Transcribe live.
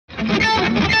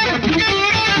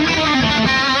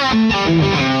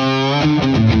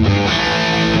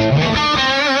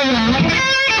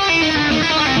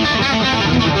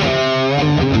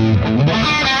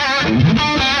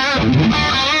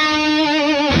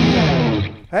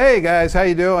Hey guys, how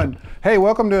you doing? Hey,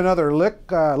 welcome to another Lick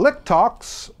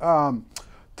Talks.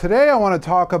 Today I want to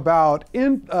talk about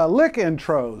lick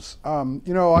intros.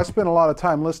 You know, I spent a lot of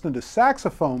time listening to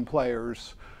saxophone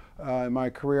players in my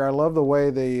career. I love the way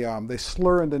they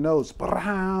slur into notes.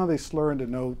 They slur into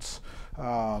notes.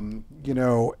 You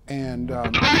know, and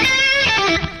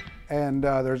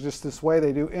there's just this way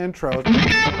they do intros.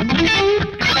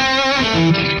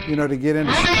 You know, to get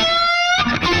into.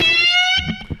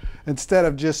 Instead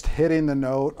of just hitting the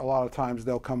note, a lot of times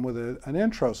they'll come with an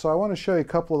intro. So I want to show you a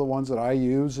couple of the ones that I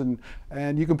use, and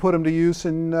you can put them to use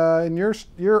in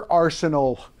your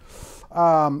arsenal.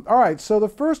 All right, so the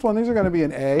first one, these are going to be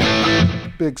an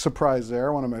A. Big surprise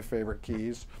there, one of my favorite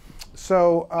keys.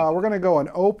 So we're going to go an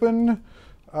open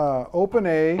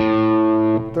A,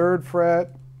 3rd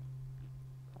fret,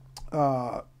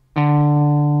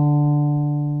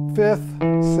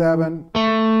 5th, 7,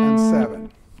 and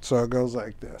 7. So it goes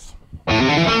like this.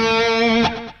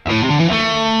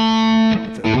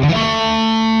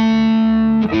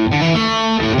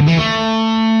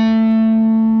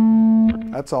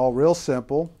 That's all real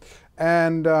simple.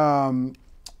 And,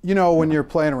 you know, when you're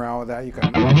playing around with that, you can,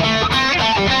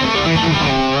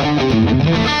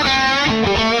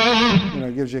 you know,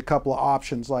 it gives you a couple of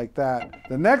options like that.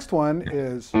 The next one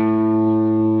is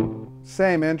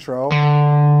same intro.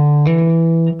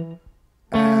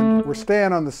 And we're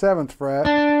staying on the 7th fret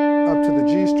up to the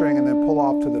G string and then pull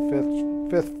off to the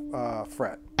 5th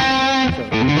fret.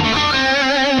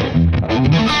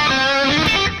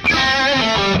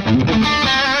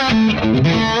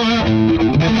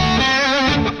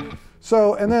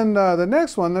 So, and then the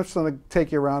next one, that's going to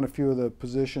take you around a few of the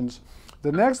positions.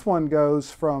 The next one goes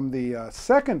from the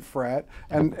 2nd fret,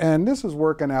 and this is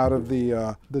working out of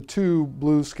the 2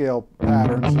 blues scale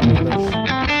patterns.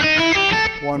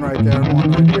 One right there and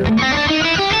one right here.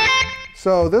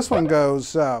 So this one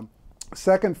goes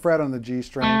 2nd fret on the G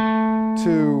string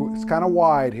to, it's kind of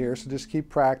wide here, so just keep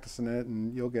practicing it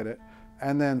and you'll get it.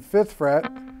 And then 5th fret,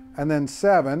 and then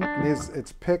 7,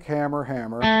 it's pick, hammer,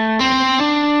 hammer,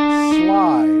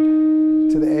 slide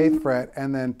to the 8th fret,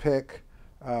 and then pick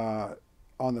on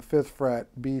the 5th fret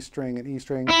B string and E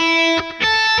string.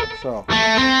 So.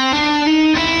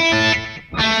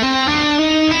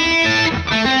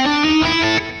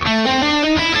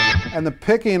 And the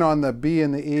picking on the B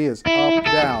and the E is up,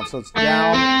 down. So it's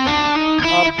down,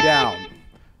 up, down.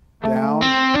 Down,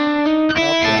 up,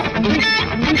 down.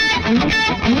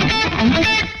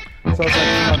 So it's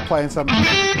like I'm playing something.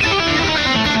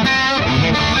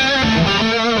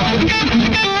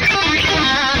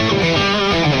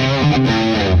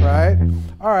 Right?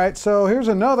 All right, so here's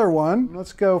another one.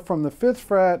 Let's go from the 5th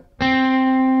fret.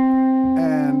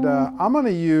 And I'm going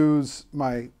to use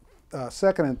my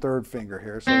 2nd and 3rd finger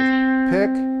here. So it's pick,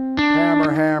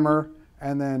 hammer, hammer,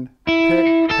 and then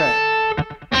pick, pick.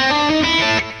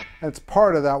 That's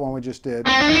part of that one we just did.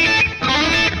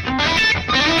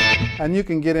 And you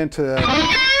can get into,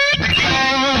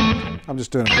 I'm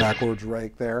just doing a backwards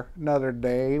rake there. Another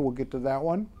day, we'll get to that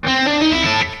one.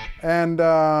 And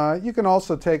you can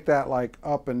also take that like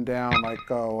up and down, like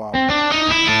go up.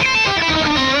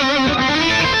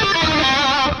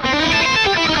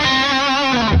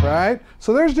 Right?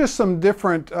 So there's just some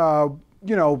different,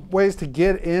 you know, ways to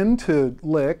get into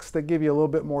licks that give you a little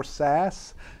bit more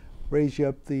sass, raise you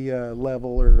up the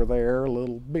level or there a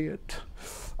little bit.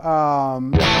 You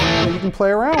can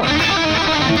play around.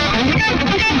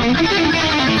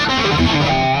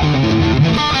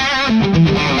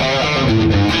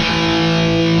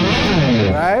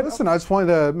 Right? Listen, I just wanted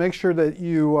to make sure that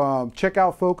you check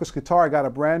out Focus Guitar. I got a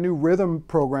brand new rhythm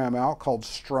program out called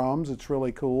Strums. It's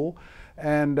really cool.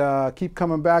 And keep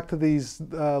coming back to these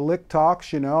lick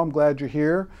talks. You know, I'm glad you're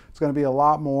here. It's going to be a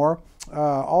lot more.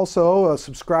 Also,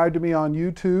 subscribe to me on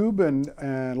YouTube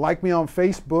and like me on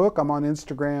Facebook. I'm on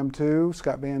Instagram too,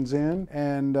 Scott Van Zin,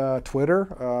 and Twitter,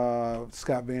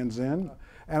 Scott Van Zin.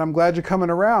 And I'm glad you're coming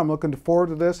around. I'm looking forward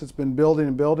to this. It's been building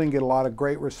and building, get a lot of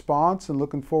great response, and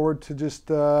looking forward to just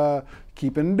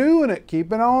keeping doing it,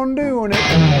 keeping on doing it.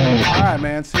 All right,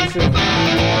 man. See you soon.